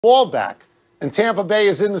ball back, and Tampa Bay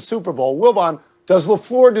is in the Super Bowl. Wilbon, does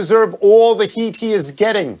LaFleur deserve all the heat he is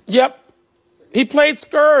getting? Yep. He played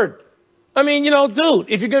scared. I mean, dude,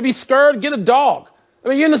 if you're going to be scared, get a dog. I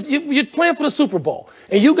mean, you're playing for the Super Bowl,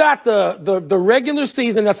 and you got the regular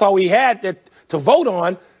season, that's all we had to vote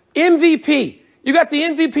on, MVP. You got the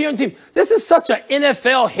MVP on the team. This is such an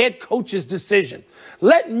NFL head coach's decision.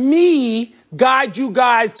 Let me guide you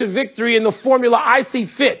guys to victory in the formula I see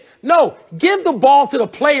fit. No, give the ball to the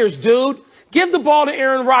players, dude. Give the ball to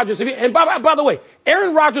Aaron Rodgers. And by the way,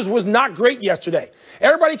 Aaron Rodgers was not great yesterday.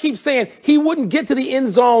 Everybody keeps saying he wouldn't get to the end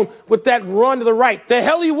zone with that run to the right. The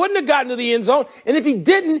hell he wouldn't have gotten to the end zone. And if he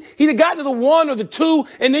didn't, he'd have gotten to the 1 or the 2,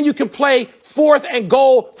 and then you can play 4th and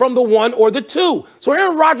goal from the 1 or the 2. So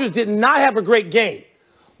Aaron Rodgers did not have a great game.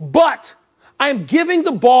 But I am giving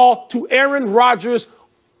the ball to Aaron Rodgers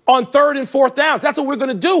on 3rd and 4th downs. That's what we're going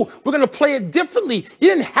to do. We're going to play it differently. You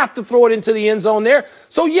didn't have to throw it into the end zone there.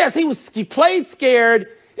 So, yes, he played scared.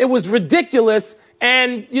 It was ridiculous.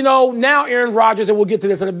 And, now Aaron Rodgers, and we'll get to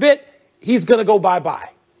this in a bit, he's going to go bye-bye.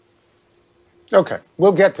 Okay,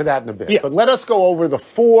 we'll get to that in a bit. Yeah. But let us go over the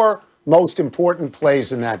 4 most important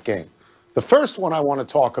plays in that game. The first one I want to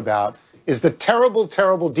talk about is the terrible,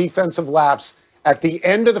 terrible defensive lapse at the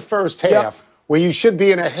end of the first half, where you should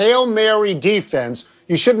be in a Hail Mary defense.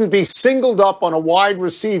 You shouldn't be singled up on a wide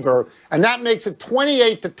receiver, and that makes it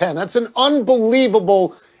 28-10. That's an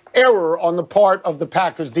unbelievable error on the part of the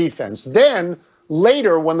Packers defense. Then,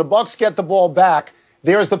 later, when the Bucs get the ball back,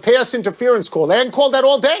 there's the pass interference call. They hadn't called that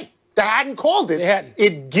all day. They hadn't called it. They hadn't.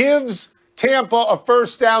 It gives Tampa a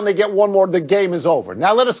first down. They get one more. The game is over.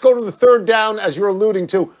 Now, let us go to the 3rd down, as you're alluding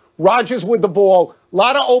to. Rodgers with the ball. A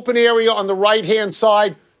lot of open area on the right-hand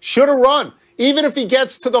side. Should have run. Even if he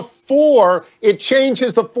gets to the 4, it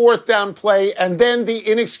changes the 4th down play, and then the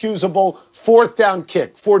inexcusable 4th down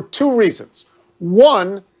kick for 2 reasons.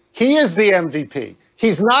 One, he is the MVP.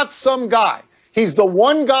 He's not some guy. He's the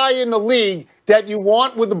one guy in the league that you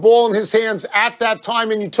want with the ball in his hands at that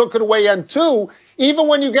time, and you took it away. And 2, even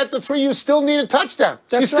when you get the 3, you still need a touchdown.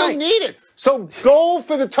 You still need it. So go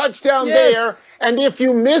for the touchdown there, and if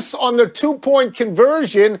you miss on the 2-point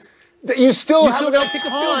conversion, you still have enough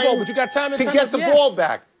time, but you got time to get the ball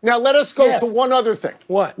back. Now, let us go to one other thing.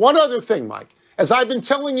 What? One other thing, Mike. As I've been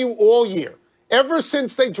telling you all year, ever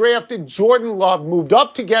since they drafted Jordan Love, moved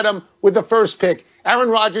up to get him with the first pick, Aaron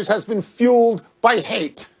Rodgers has been fueled by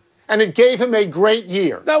hate, and it gave him a great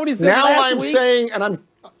year. Now, what he said now last I'm week? saying, and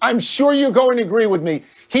I'm sure you're going to agree with me,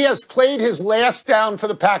 he has played his last down for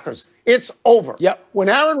the Packers. It's over. Yep. When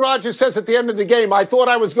Aaron Rodgers says at the end of the game, I thought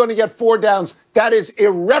I was going to get 4 downs, that is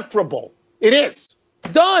irreparable. It is.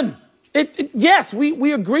 Done. Yes,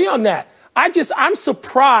 we agree on that. I'm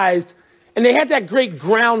surprised, and they had that great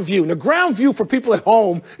ground view. And the ground view for people at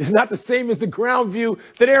home is not the same as the ground view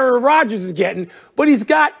that Aaron Rodgers is getting, but he's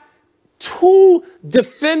got 2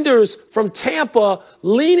 defenders from Tampa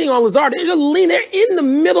leaning on Lazard. They're in the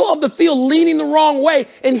middle of the field, leaning the wrong way,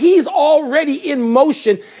 and he's already in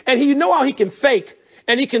motion. And you know how he can fake,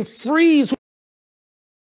 and he can freeze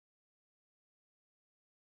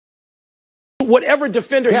whatever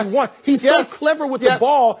defender he wants. He's so clever with the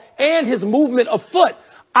ball and his movement of foot.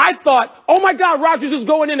 I thought, oh, my God, Rodgers is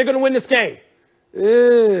going in. They're going to win this game.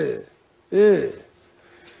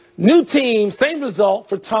 New team, same result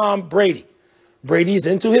for Tom Brady. Brady's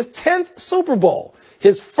into his 10th Super Bowl,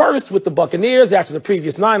 his first with the Buccaneers after the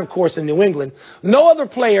previous 9, of course, in New England. No other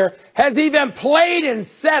player has even played in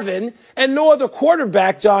 7, and no other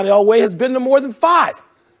quarterback, John Elway, has been to more than 5.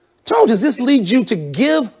 So does this lead you to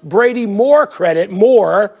give Brady more credit,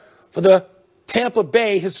 for the Tampa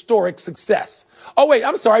Bay historic success? Oh, wait,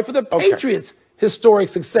 I'm sorry, for the Patriots' historic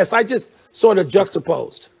success. I just sort of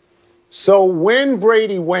juxtaposed. So when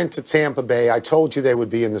Brady went to Tampa Bay, I told you they would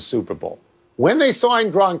be in the Super Bowl. When they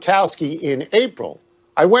signed Gronkowski in April,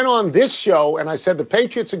 I went on this show and I said the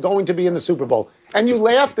Patriots are going to be in the Super Bowl. And you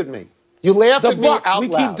laughed at me. You laughed at me out loud. We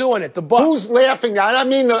keep doing it. The Bucs. Who's laughing now? I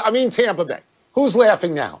mean Tampa Bay. Who's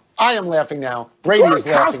laughing now? I am laughing now. Brady is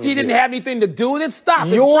laughing. Gronkowski didn't have anything to do with it. Stop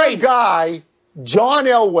it. Your guy, John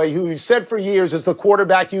Elway, who you've said for years is the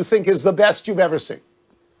quarterback you think is the best you've ever seen.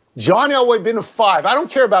 John Elway been a 5. I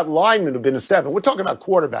don't care about linemen who've been a 7. We're talking about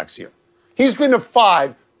quarterbacks here. He's been a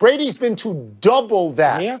 5. Brady's been to double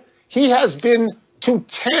that. Yeah. He has been to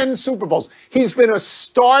 10 Super Bowls. He's been a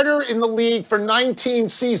starter in the league for 19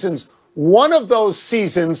 seasons. One of those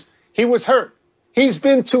seasons, he was hurt. He's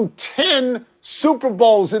been to 10 Super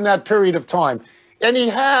Bowls in that period of time. And he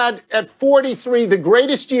had, at 43, the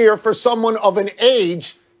greatest year for someone of an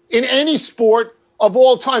age in any sport of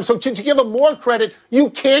all time. So to give him more credit,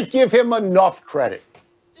 you can't give him enough credit.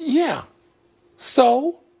 Yeah.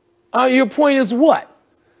 So Your point is what?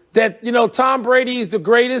 That, Tom Brady is the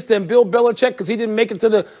greatest and Bill Belichick, because he didn't make it to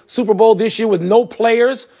the Super Bowl this year with no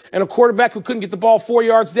players and a quarterback who couldn't get the ball 4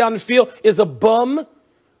 yards down the field, is a bum?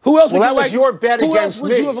 Who else would was your bet against me. Who else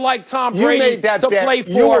would you have liked Tom Brady to play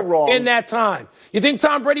for in that time? You think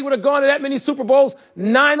Tom Brady would have gone to that many Super Bowls,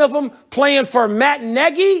 9 of them playing for Matt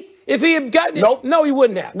Nagy? If he had gotten it, nope. No, he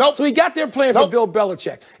wouldn't have. Nope. So he got there playing for Bill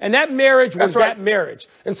Belichick. And that marriage was that marriage.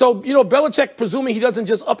 And so, Belichick, presuming he doesn't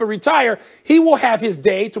just up and retire, he will have his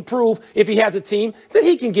day to prove, if he has a team, that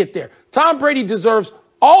he can get there. Tom Brady deserves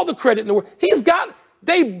all the credit in the world.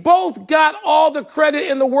 They both got all the credit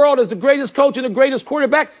in the world as the greatest coach and the greatest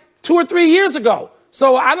quarterback 2 or 3 years ago.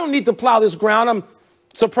 So I don't need to plow this ground. I'm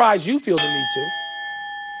surprised you feel the need to.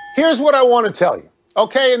 Here's what I want to tell you.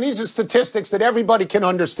 Okay, and these are statistics that everybody can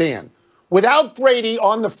understand. Without Brady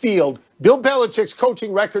on the field, Bill Belichick's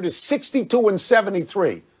coaching record is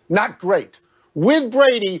 62-73. Not great. With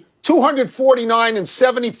Brady, 249 and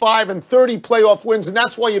 75 and 30 playoff wins, and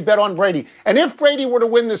that's why you bet on Brady. And if Brady were to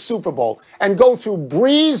win the Super Bowl and go through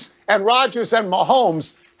Breeze and Rodgers and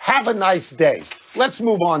Mahomes, have a nice day. Let's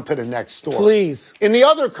move on to the next story. Please. In the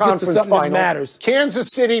other conference final, Kansas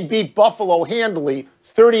City beat Buffalo handily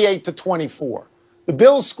 38-24. The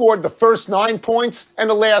Bills scored the first 9 points and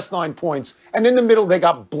the last 9 points, and in the middle they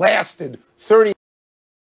got blasted 38-6.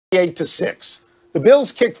 The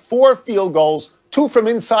Bills kicked 4 field goals, 2 from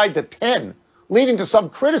inside the 10, leading to some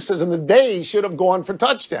criticism that they should have gone for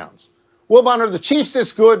touchdowns. Wilbon, are the Chiefs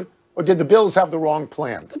this good, or did the Bills have the wrong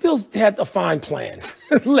plan? The Bills had a fine plan.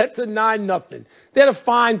 Led to 9-0. They had a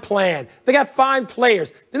fine plan. They got fine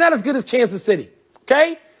players. They're not as good as Kansas City,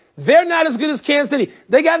 okay? They're not as good as Kansas City.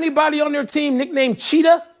 They got anybody on their team nicknamed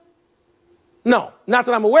Cheetah? No, not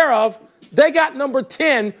that I'm aware of. They got number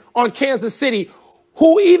 10 on Kansas City,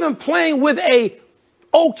 who even playing with a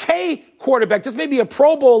okay quarterback, just maybe a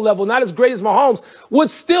Pro Bowl level, not as great as Mahomes, would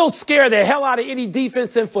still scare the hell out of any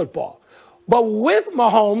defense in football. But with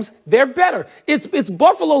Mahomes, they're better. It's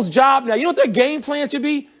Buffalo's job now. You know what their game plan should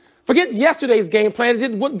be? Forget yesterday's game plan.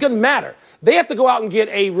 It doesn't matter. They have to go out and get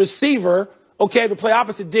a receiver, okay, to play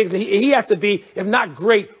opposite Diggs. And he has to be, if not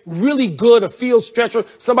great, really good, a field stretcher,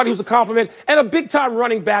 somebody who's a compliment, and a big-time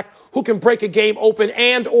running back who can break a game open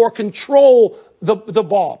and or control the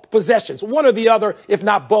ball, possessions, one or the other, if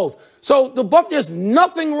not both. So there's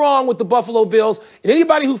nothing wrong with the Buffalo Bills, and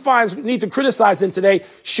anybody who needs to criticize them today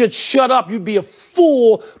should shut up. You'd be a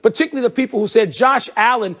fool, particularly the people who said Josh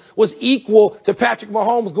Allen was equal to Patrick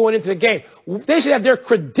Mahomes going into the game. They should have their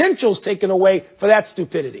credentials taken away for that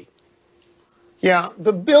stupidity. Yeah,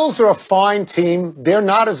 the Bills are a fine team. They're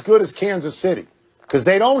not as good as Kansas City because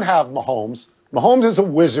they don't have Mahomes. Mahomes is a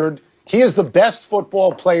wizard. He is the best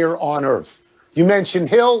football player on earth. You mentioned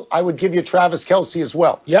Hill. I would give you Travis Kelce as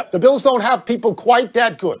well. Yep. The Bills don't have people quite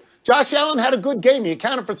that good. Josh Allen had a good game. He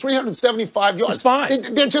accounted for 375 yards. It's fine.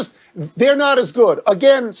 They're not as good.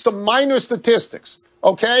 Again, some minor statistics,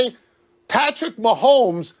 okay? Patrick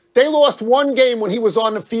Mahomes, they lost 1 game when he was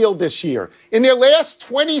on the field this year. In their last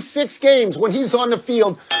 26 games when he's on the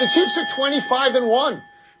field, the Chiefs are 25-1.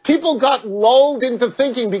 People got lulled into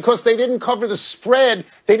thinking because they didn't cover the spread,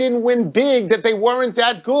 they didn't win big, that they weren't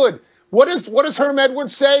that good. What does Herm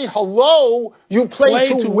Edwards say? Hello, you play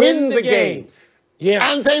to win the game.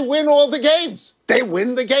 Yeah. And they win all the games. They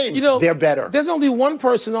win the games. They're better. There's only one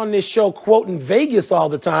person on this show quoting Vegas all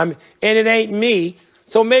the time, and it ain't me.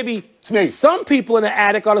 So maybe some people in the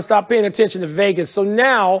attic ought to stop paying attention to Vegas. So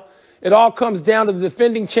now it all comes down to the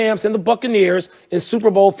defending champs and the Buccaneers in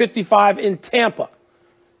Super Bowl 55 in Tampa.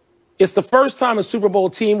 It's the first time a Super Bowl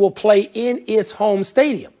team will play in its home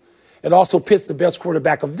stadium. It also pits the best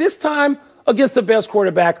quarterback of this time against the best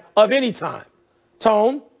quarterback of any time.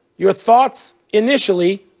 Tone, your thoughts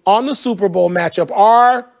initially on the Super Bowl matchup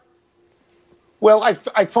are? Well, I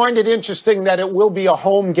find it interesting that it will be a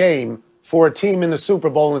home game for a team in the Super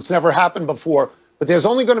Bowl, and it's never happened before. But there's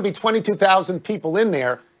only going to be 22,000 people in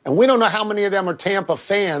there, and we don't know how many of them are Tampa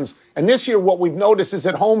fans. And this year what we've noticed is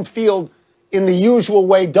that home field in the usual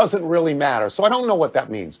way doesn't really matter. So I don't know what that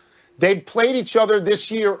means. They played each other this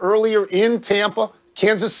year earlier in Tampa.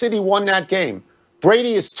 Kansas City won that game.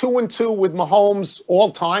 Brady is 2-2 with Mahomes all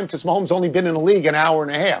time because Mahomes only been in the league an hour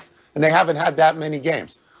and a half, and they haven't had that many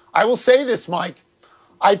games. I will say this, Mike.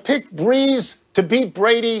 I picked Breeze to beat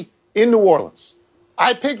Brady in New Orleans.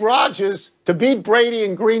 I picked Rodgers to beat Brady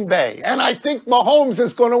in Green Bay, and I think Mahomes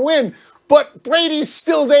is going to win. But Brady's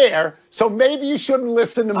still there, so maybe you shouldn't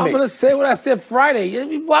listen to me. I'm going to say what I said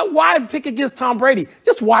Friday. Why pick against Tom Brady?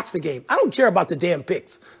 Just watch the game. I don't care about the damn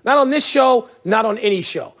picks. Not on this show, not on any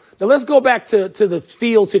show. Now, let's go back to the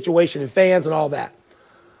field situation and fans and all that.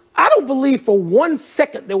 I don't believe for 1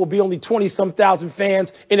 second there will be only 20-some thousand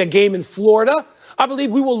fans in a game in Florida. I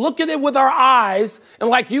believe we will look at it with our eyes, and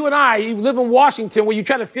like you and I, you live in Washington, where you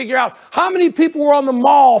try to figure out how many people were on the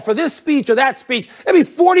mall for this speech or that speech. There'd be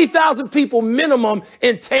 40,000 people minimum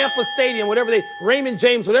in Tampa Stadium, Raymond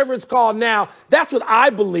James, whatever it's called now. That's what I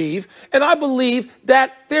believe, and I believe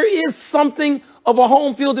that there is something of a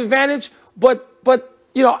home field advantage, but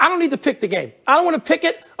you know, I don't need to pick the game. I don't want to pick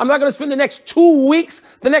it. I'm not going to spend the next 2 weeks,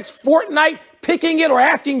 the next fortnight picking it or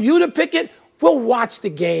asking you to pick it. We'll watch the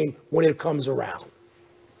game when it comes around.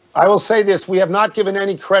 I will say this. We have not given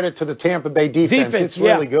any credit to the Tampa Bay defense. It's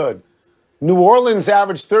really good. New Orleans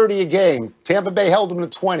averaged 30 a game. Tampa Bay held them to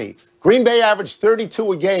 20. Green Bay averaged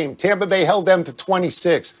 32 a game. Tampa Bay held them to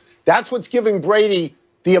 26. That's what's giving Brady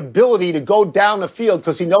the ability to go down the field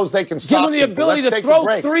because he knows they can stop. Give him the ability to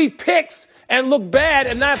throw 3 picks and look bad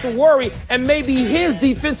and not have to worry. And maybe his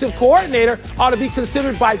defensive coordinator ought to be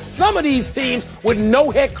considered by some of these teams with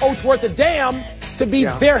no head coach worth a damn to be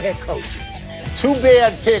their head coach. 2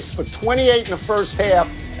 bad picks, but 28 in the first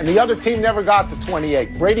half, and the other team never got to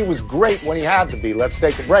 28. Brady was great when he had to be. Let's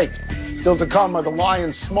take a break. Still to come, are the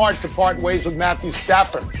Lions smart to part ways with Matthew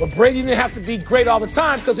Stafford? But Brady didn't have to be great all the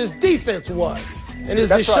time because his defense was. And is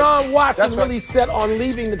Deshaun Watson really set on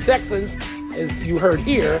leaving the Texans, as you heard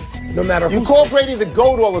here, no matter who. You call Brady the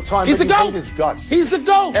GOAT all the time, but you hate his guts. He's the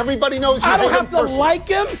GOAT. Everybody knows you hate him. I don't have to like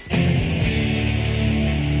him.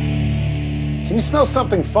 Can you smell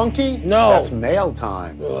something funky? No. That's mail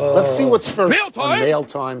time. Let's see what's first on mail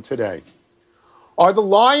time today. Are the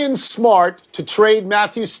Lions smart to trade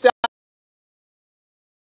Matthew Stafford?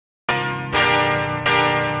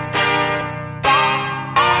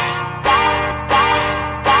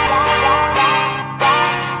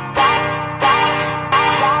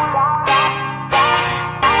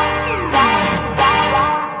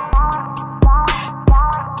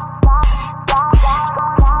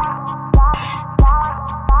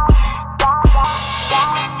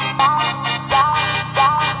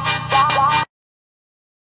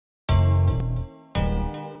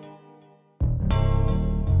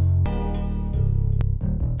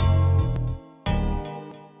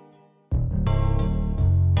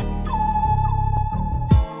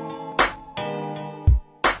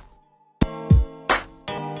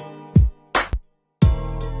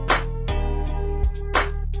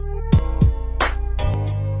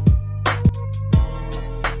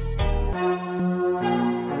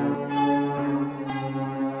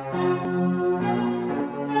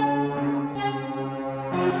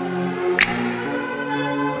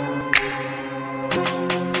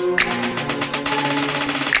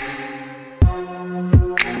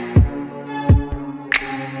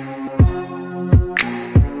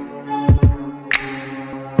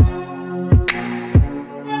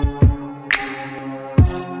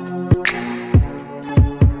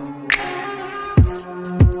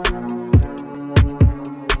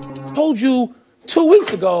 Told you 2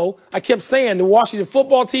 weeks ago, I kept saying the Washington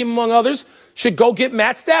football team, among others, should go get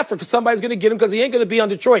Matt Stafford because somebody's going to get him because he ain't going to be on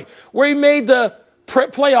Detroit, where he made the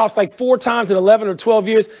playoffs like 4 times in 11 or 12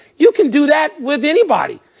 years. You can do that with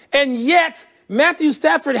anybody. And yet, Matthew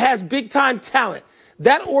Stafford has big-time talent.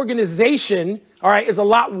 That organization, all right, is a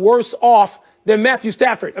lot worse off than Matthew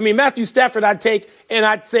Stafford. I mean, Matthew Stafford I'd take, and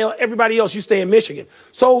I'd say everybody else, you stay in Michigan.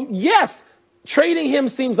 So, yes, trading him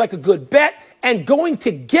seems like a good bet. And going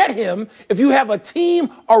to get him, if you have a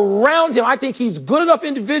team around him, I think he's good enough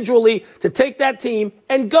individually to take that team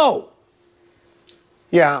and go.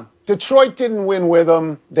 Yeah, Detroit didn't win with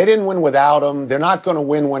him. They didn't win without him. They're not going to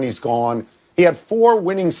win when he's gone. He had 4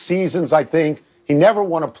 winning seasons, I think. He never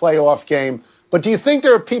won a playoff game. But do you think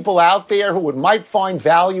there are people out there who might find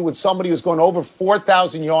value with somebody who's gone over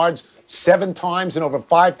 4,000 yards 7 times and over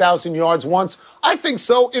 5,000 yards once? I think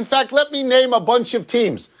so. In fact, let me name a bunch of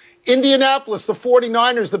teams. Indianapolis, the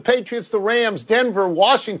 49ers, the Patriots, the Rams, Denver,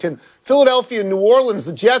 Washington, Philadelphia, New Orleans,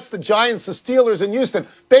 the Jets, the Giants, the Steelers, and Houston.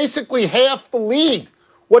 Basically half the league.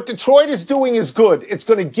 What Detroit is doing is good. It's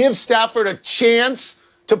going to give Stafford a chance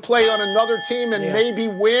to play on another team and maybe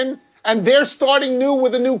win. And they're starting new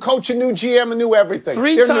with a new coach, a new GM, a new everything.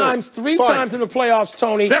 Three times in the playoffs,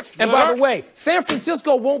 Tony. And by the way, San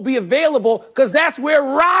Francisco won't be available because that's where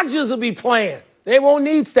Rodgers will be playing. They won't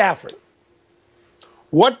need Stafford.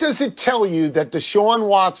 What does it tell you that Deshaun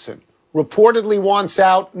Watson reportedly wants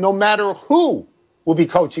out no matter who will be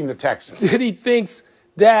coaching the Texans? That he thinks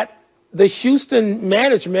that the Houston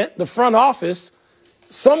management, the front office,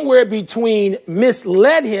 somewhere between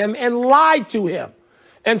misled him and lied to him.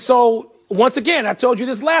 And so, once again, I told you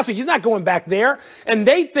this last week, he's not going back there. And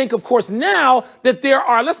they think, of course, now that there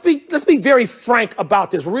are, let's be very frank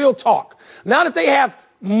about this, real talk. Now that they have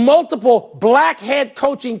multiple black head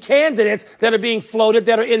coaching candidates that are being floated,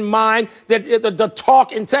 that are in mind, that the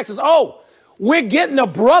talk in Texas. Oh, we're getting a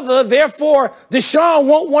brother, therefore Deshaun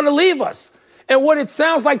won't want to leave us. And what it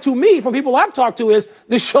sounds like to me from people I've talked to is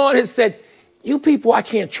Deshaun has said, you people I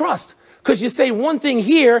can't trust. Because you say one thing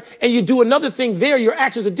here and you do another thing there, your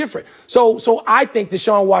actions are different. So I think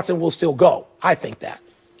Deshaun Watson will still go. I think that.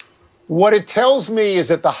 What it tells me is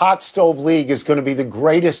that the hot stove league is going to be the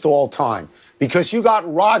greatest all time because you got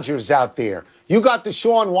Rodgers out there. You got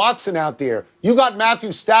Deshaun Watson out there. You got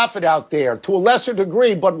Matthew Stafford out there to a lesser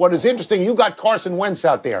degree. But what is interesting, you got Carson Wentz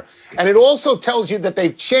out there. And it also tells you that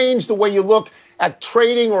they've changed the way you look at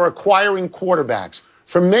trading or acquiring quarterbacks.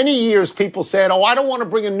 For many years, people said, oh, I don't want to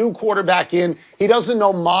bring a new quarterback in. He doesn't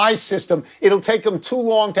know my system. It'll take him too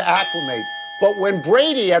long to acclimate. But when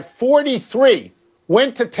Brady at 43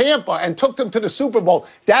 went to Tampa and took them to the Super Bowl,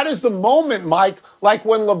 that is the moment, Mike, like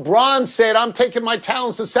when LeBron said, I'm taking my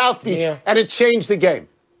talents to South Beach, and it changed the game.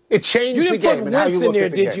 It changed the game and how you look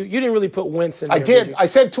at the game. You didn't really put Wentz in there, I did. I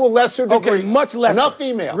said to a lesser degree. Okay, much lesser. Enough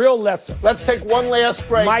email. Real lesser. Let's take one last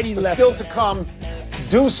break. Mighty lesser. Still to come,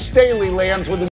 Deuce Staley lands with a